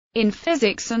In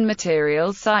physics and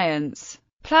materials science,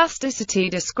 plasticity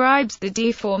describes the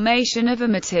deformation of a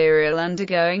material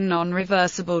undergoing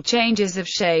non-reversible changes of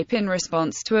shape in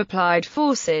response to applied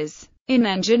forces. In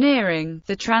engineering,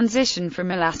 the transition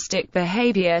from elastic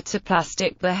behavior to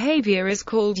plastic behavior is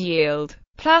called yield.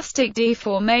 Plastic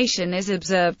deformation is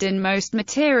observed in most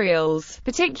materials,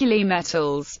 particularly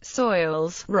metals,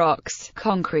 soils, rocks,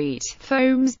 concrete,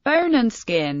 foams, bone and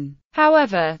skin.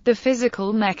 However, the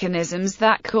physical mechanisms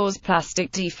that cause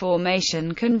plastic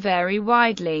deformation can vary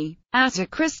widely. At a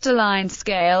crystalline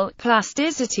scale,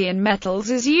 plasticity in metals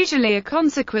is usually a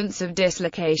consequence of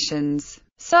dislocations.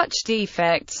 Such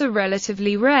defects are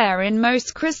relatively rare in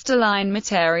most crystalline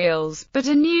materials, but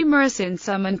are numerous in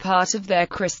some and part of their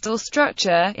crystal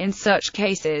structure. In such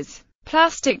cases,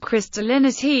 plastic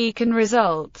crystallinity can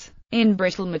result. In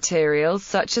brittle materials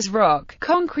such as rock,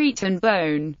 concrete and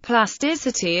bone,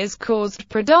 plasticity is caused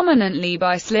predominantly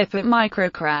by slip at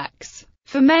microcracks.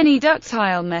 For many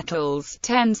ductile metals,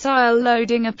 tensile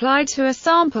loading applied to a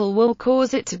sample will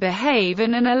cause it to behave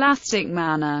in an elastic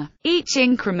manner. Each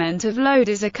increment of load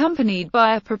is accompanied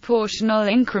by a proportional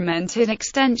increment in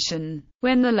extension.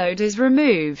 When the load is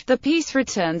removed, the piece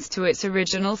returns to its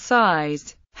original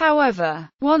size. However,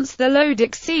 once the load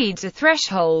exceeds a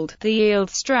threshold, the yield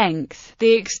strength,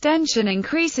 the extension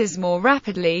increases more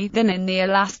rapidly than in the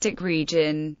elastic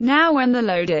region. Now when the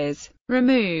load is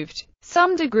removed,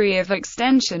 some degree of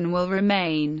extension will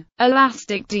remain.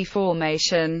 Elastic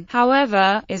deformation,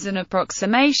 however, is an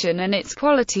approximation and its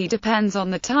quality depends on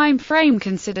the time frame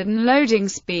considered and loading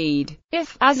speed.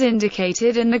 If, as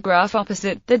indicated in the graph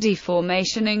opposite, the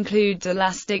deformation includes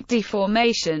elastic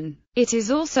deformation, it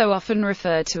is also often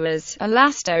referred to as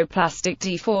elastoplastic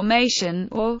deformation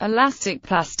or elastic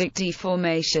plastic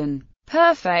deformation.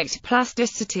 Perfect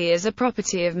plasticity is a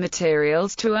property of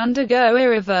materials to undergo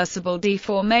irreversible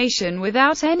deformation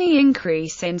without any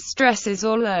increase in stresses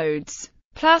or loads.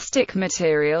 Plastic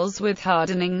materials with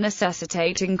hardening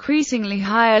necessitate increasingly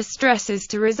higher stresses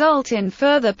to result in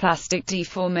further plastic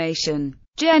deformation.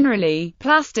 Generally,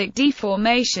 plastic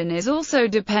deformation is also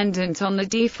dependent on the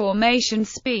deformation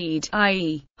speed,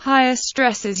 i.e., higher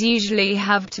stresses usually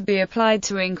have to be applied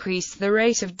to increase the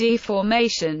rate of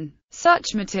deformation.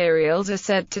 Such materials are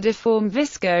said to deform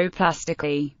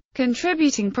viscoplastically.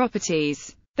 Contributing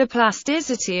properties. The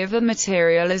plasticity of a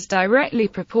material is directly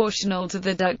proportional to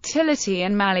the ductility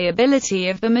and malleability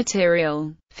of the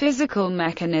material. Physical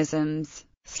mechanisms.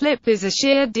 Slip is a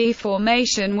shear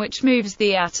deformation which moves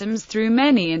the atoms through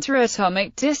many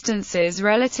interatomic distances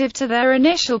relative to their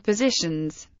initial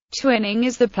positions. Twinning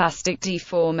is the plastic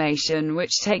deformation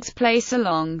which takes place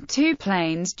along two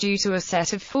planes due to a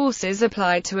set of forces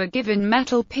applied to a given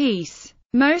metal piece.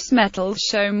 Most metals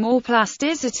show more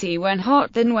plasticity when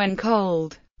hot than when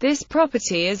cold. This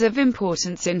property is of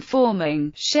importance in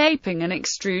forming, shaping and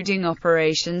extruding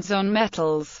operations on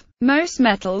metals. Most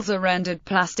metals are rendered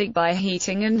plastic by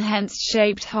heating and hence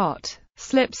shaped hot.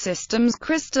 Slip systems.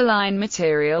 Crystalline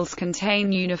materials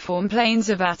contain uniform planes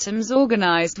of atoms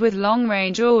organized with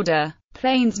long-range order.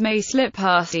 Planes may slip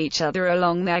past each other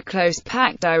along their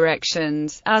close-packed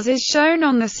directions, as is shown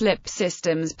on the slip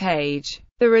systems page.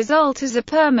 The result is a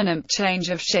permanent change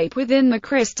of shape within the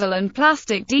crystal and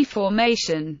plastic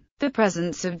deformation. The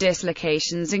presence of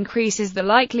dislocations increases the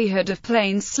likelihood of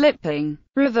planes slipping.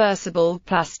 Reversible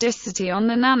plasticity on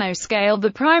the nanoscale.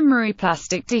 The primary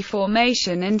plastic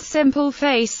deformation in simple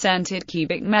face-centered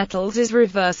cubic metals is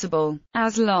reversible,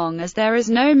 as long as there is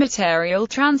no material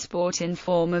transport in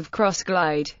form of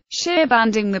cross-glide. Shear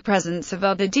banding. The presence of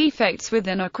other defects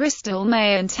within a crystal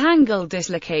may entangle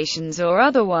dislocations or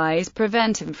otherwise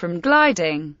prevent them from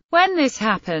gliding. When this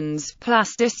happens,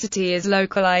 plasticity is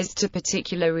localized to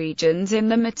particular regions in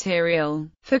the material.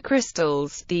 For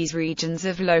crystals, these regions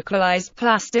of localized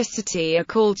plasticity are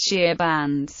called shear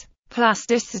bands.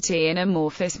 Plasticity in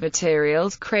amorphous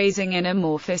materials. Crazing in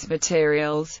amorphous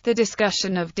materials, the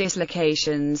discussion of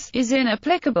dislocations is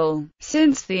inapplicable,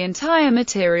 since the entire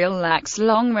material lacks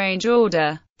long-range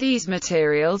order. These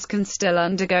materials can still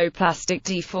undergo plastic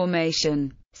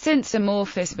deformation. Since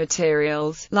amorphous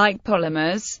materials, like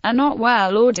polymers, are not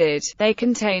well ordered, they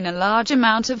contain a large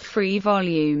amount of free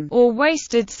volume, or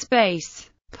wasted space.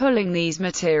 Pulling these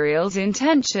materials in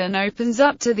tension opens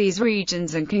up to these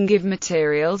regions and can give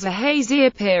materials a hazy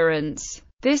appearance.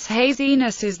 This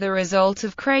haziness is the result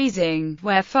of crazing,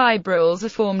 where fibrils are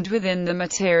formed within the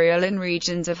material in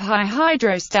regions of high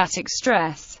hydrostatic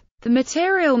stress. The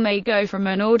material may go from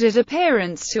an ordered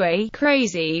appearance to a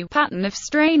crazy pattern of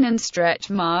strain and stretch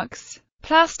marks.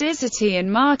 Plasticity in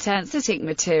martensitic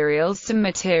materials. Some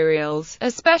materials,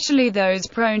 especially those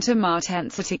prone to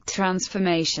martensitic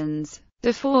transformations,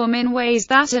 deform in ways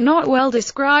that are not well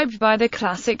described by the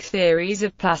classic theories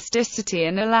of plasticity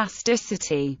and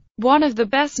elasticity. One of the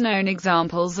best-known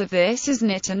examples of this is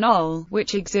nitinol,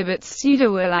 which exhibits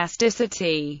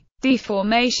pseudoelasticity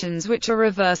deformations which are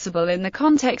reversible in the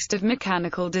context of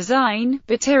mechanical design,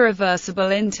 but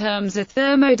irreversible in terms of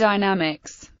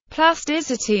thermodynamics.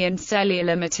 Plasticity and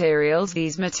cellular materials.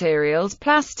 These materials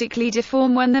plastically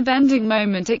deform when the bending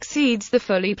moment exceeds the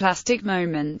fully plastic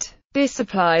moment. This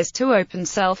applies to open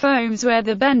cell foams where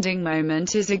the bending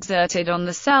moment is exerted on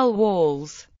the cell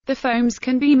walls. The foams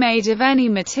can be made of any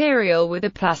material with a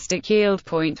plastic yield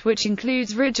point, which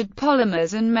includes rigid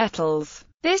polymers and metals.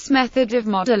 This method of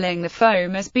modeling the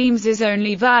foam as beams is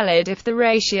only valid if the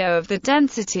ratio of the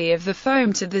density of the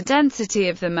foam to the density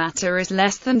of the matter is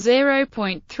less than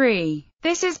 0.3.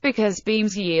 This is because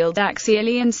beams yield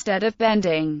axially instead of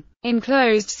bending. In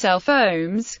closed-cell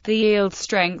foams, the yield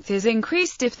strength is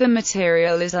increased if the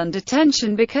material is under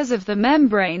tension because of the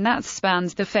membrane that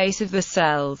spans the face of the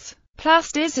cells.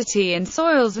 Plasticity in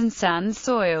soils and sand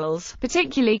soils,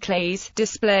 particularly clays,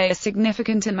 display a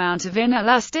significant amount of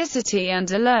inelasticity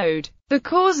under load. The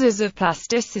causes of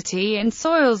plasticity in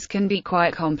soils can be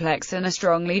quite complex and are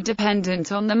strongly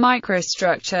dependent on the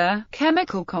microstructure,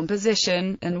 chemical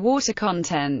composition, and water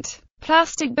content.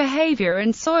 Plastic behavior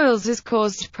in soils is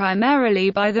caused primarily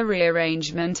by the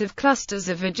rearrangement of clusters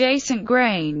of adjacent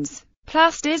grains.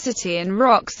 Plasticity in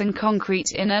rocks and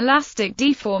concrete. Inelastic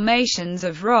deformations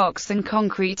of rocks and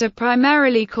concrete are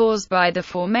primarily caused by the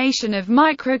formation of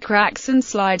microcracks and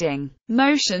sliding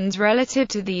motions relative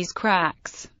to these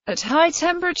cracks. At high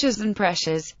temperatures and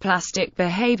pressures, plastic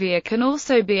behavior can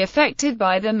also be affected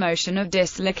by the motion of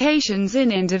dislocations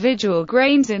in individual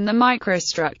grains in the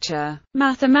microstructure.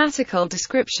 Mathematical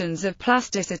descriptions of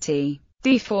plasticity.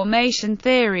 Deformation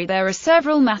theory. There are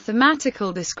several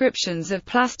mathematical descriptions of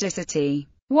plasticity.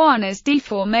 One is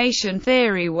deformation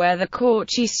theory, where the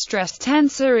Cauchy stress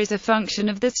tensor is a function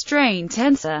of the strain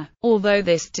tensor. Although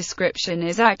this description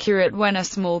is accurate when a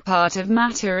small part of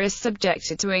matter is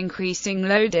subjected to increasing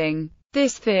loading,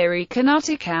 this theory cannot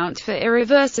account for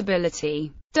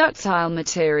irreversibility. Ductile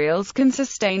materials can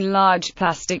sustain large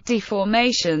plastic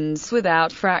deformations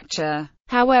without fracture.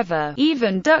 However,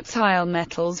 even ductile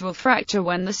metals will fracture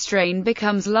when the strain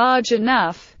becomes large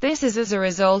enough. This is as a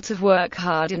result of work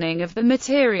hardening of the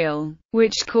material,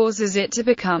 which causes it to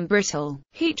become brittle.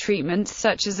 Heat treatments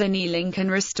such as annealing can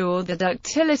restore the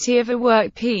ductility of a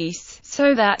workpiece,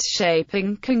 so that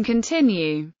shaping can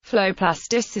continue. Flow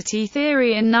plasticity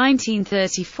theory. In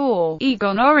 1934,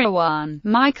 Egon Oriwan,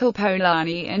 Michael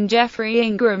Polanyi and Jeffrey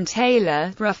Ingram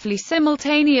Taylor, roughly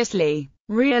simultaneously,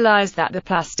 realized that the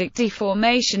plastic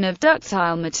deformation of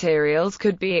ductile materials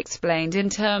could be explained in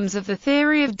terms of the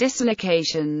theory of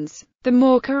dislocations. The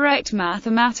more correct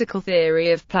mathematical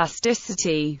theory of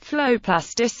plasticity, flow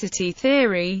plasticity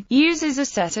theory, uses a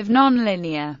set of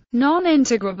nonlinear,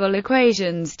 non-integrable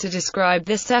equations to describe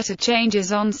the set of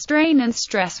changes on strain and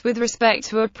stress with respect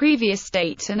to a previous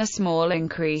state and a small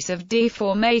increase of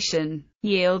deformation.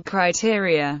 Yield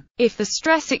criteria. If the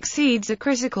stress exceeds a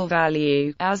critical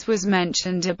value, as was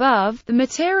mentioned above, the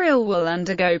material will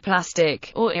undergo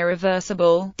plastic, or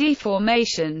irreversible,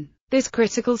 deformation. This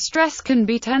critical stress can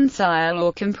be tensile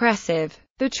or compressive.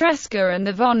 The Tresca and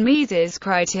the von Mises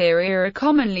criteria are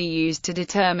commonly used to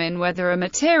determine whether a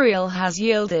material has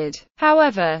yielded.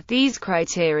 However, these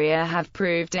criteria have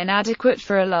proved inadequate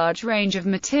for a large range of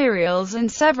materials,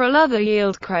 and several other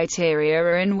yield criteria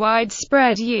are in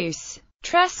widespread use.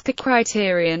 Tresca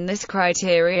criterion. This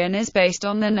criterion is based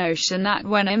on the notion that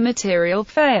when a material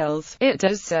fails, it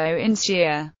does so in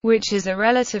shear, which is a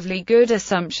relatively good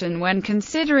assumption when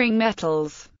considering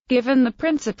metals. Given the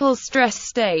principal stress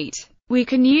state, we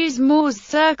can use Moore's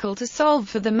circle to solve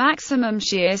for the maximum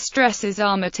shear stresses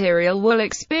our material will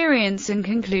experience and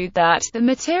conclude that the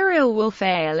material will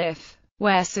fail if,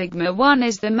 where sigma 1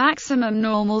 is the maximum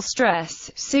normal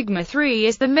stress, sigma 3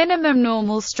 is the minimum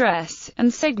normal stress,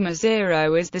 and sigma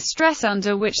 0 is the stress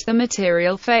under which the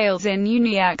material fails in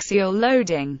uniaxial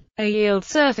loading. A yield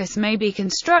surface may be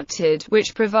constructed,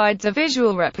 which provides a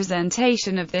visual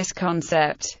representation of this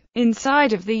concept.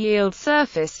 Inside of the yield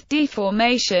surface,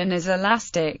 deformation is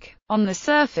elastic. On the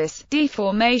surface,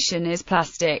 deformation is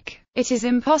plastic. It is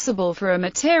impossible for a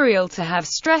material to have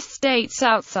stress states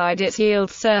outside its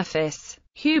yield surface.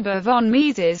 Huber von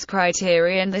Mises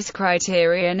criterion. This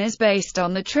criterion is based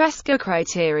on the Tresca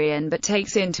criterion but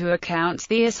takes into account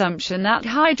the assumption that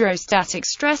hydrostatic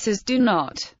stresses do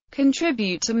not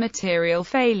contribute to material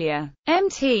failure.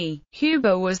 M.T.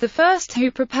 Huber was the first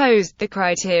who proposed the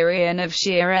criterion of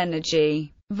shear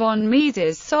energy. Von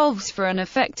Mises solves for an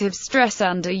effective stress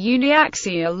under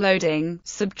uniaxial loading,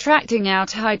 subtracting out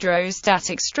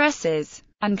hydrostatic stresses,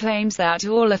 and claims that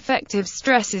all effective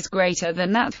stress is greater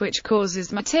than that which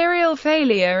causes material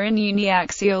failure in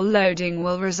uniaxial loading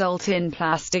will result in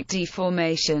plastic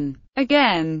deformation.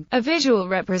 Again, a visual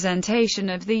representation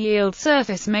of the yield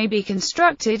surface may be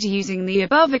constructed using the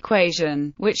above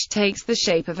equation, which takes the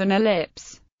shape of an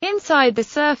ellipse. Inside the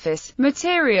surface,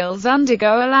 materials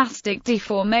undergo elastic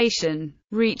deformation.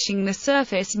 Reaching the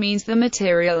surface means the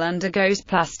material undergoes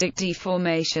plastic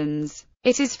deformations.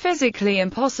 It is physically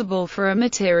impossible for a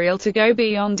material to go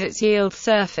beyond its yield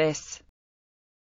surface.